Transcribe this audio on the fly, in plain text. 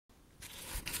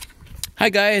Hi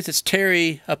guys, it's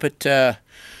Terry up at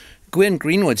Gwen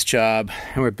Greenwood's job,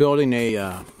 and we're building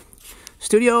a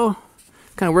studio,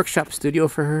 kind of workshop studio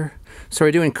for her. So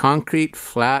we're doing concrete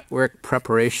flat work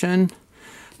preparation.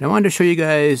 And I wanted to show you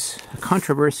guys a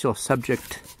controversial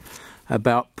subject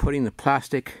about putting the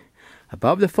plastic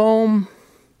above the foam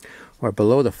or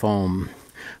below the foam.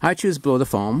 I choose below the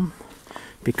foam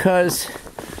because,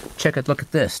 check it, look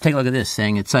at this, take a look at this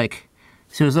thing. It's like,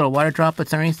 see those little water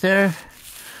droplets underneath there?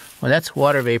 Well, that's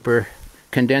water vapor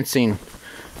condensing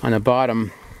on the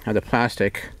bottom of the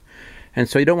plastic. And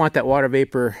so you don't want that water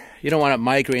vapor, you don't want it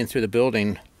migrating through the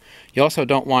building. You also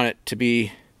don't want it to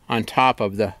be on top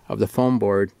of the foam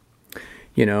board,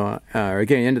 you know, or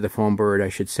getting into the foam board, I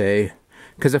should say.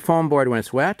 Because the foam board, when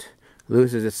it's wet,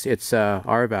 loses its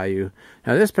R value.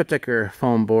 Now this particular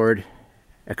foam board,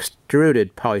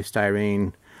 extruded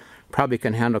polystyrene, probably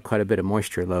can handle quite a bit of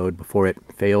moisture load before it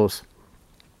fails.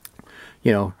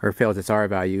 You know, or fails its R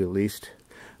value at least.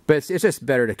 But it's just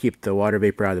better to keep the water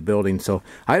vapor out of the building. So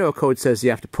Idaho code says you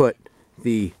have to put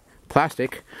the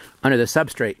plastic under the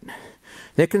substrate.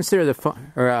 They consider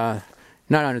the,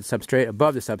 not under the substrate,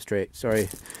 above the substrate, sorry.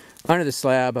 Under the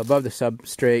slab, above the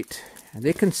substrate. And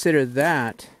they consider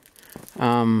that,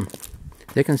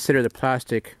 they consider the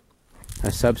plastic a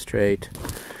substrate.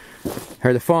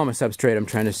 Or the foam a substrate, I'm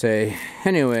trying to say.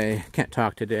 Anyway, can't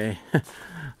talk today.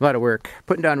 A lot of work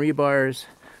putting down rebars,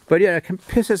 but yeah, it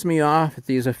pisses me off that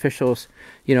these officials,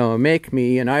 you know, make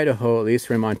me in Idaho, at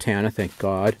least, or in Montana, thank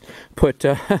God, put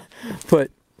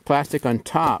plastic on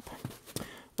top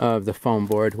of the foam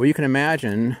board. Well, you can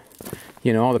imagine,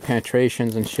 you know, all the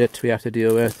penetrations and shit we have to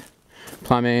deal with,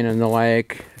 plumbing and the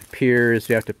like, piers.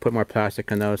 We have to put more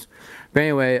plastic on those. But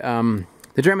anyway,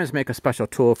 the Germans make a special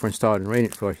tool for installing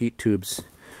radiant floor heat tubes,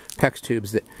 PEX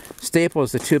tubes, that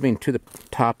staples the tubing to the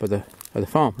top of the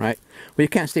foam, right? Well, you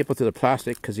can't staple to the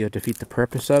plastic because you defeat the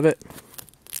purpose of it.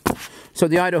 So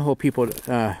the Idaho people,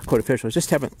 code officials, just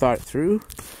haven't thought it through.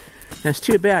 And it's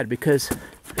too bad because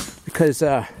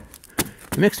it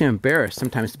makes me embarrassed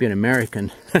sometimes to be an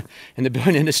American in the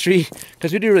building industry,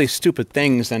 because we do really stupid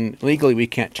things and legally we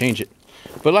can't change it.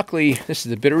 But luckily, this is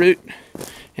the Bitterroot,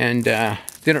 and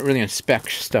they don't really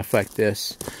inspect stuff like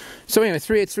this. So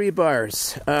anyway, 3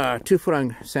 bars, 2 foot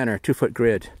on center, 2 foot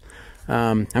grid.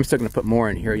 I'm still going to put more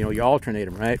in here. You know, you alternate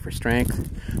them, right, for strength.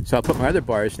 So I'll put my other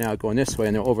bars now going this way,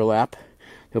 and they'll overlap.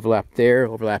 They overlap there,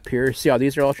 overlap here. See how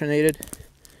these are alternated?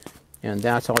 And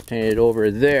that's alternated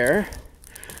over there.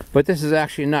 But this is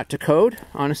actually not to code,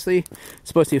 honestly. It's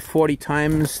supposed to be 40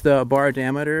 times the bar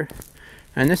diameter.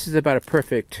 And this is about a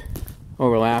perfect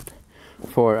overlap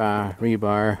for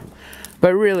rebar.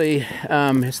 But really,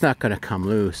 it's not going to come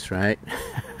loose, right?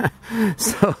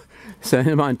 So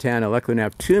in Montana, luckily we don't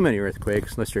have too many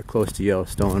earthquakes unless you're close to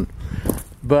Yellowstone.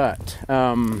 But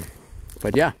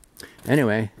yeah,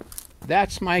 anyway,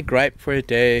 that's my gripe for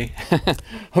today.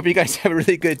 Hope you guys have a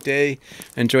really good day.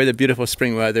 Enjoy the beautiful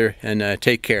spring weather, and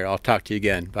take care. I'll talk to you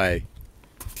again. Bye.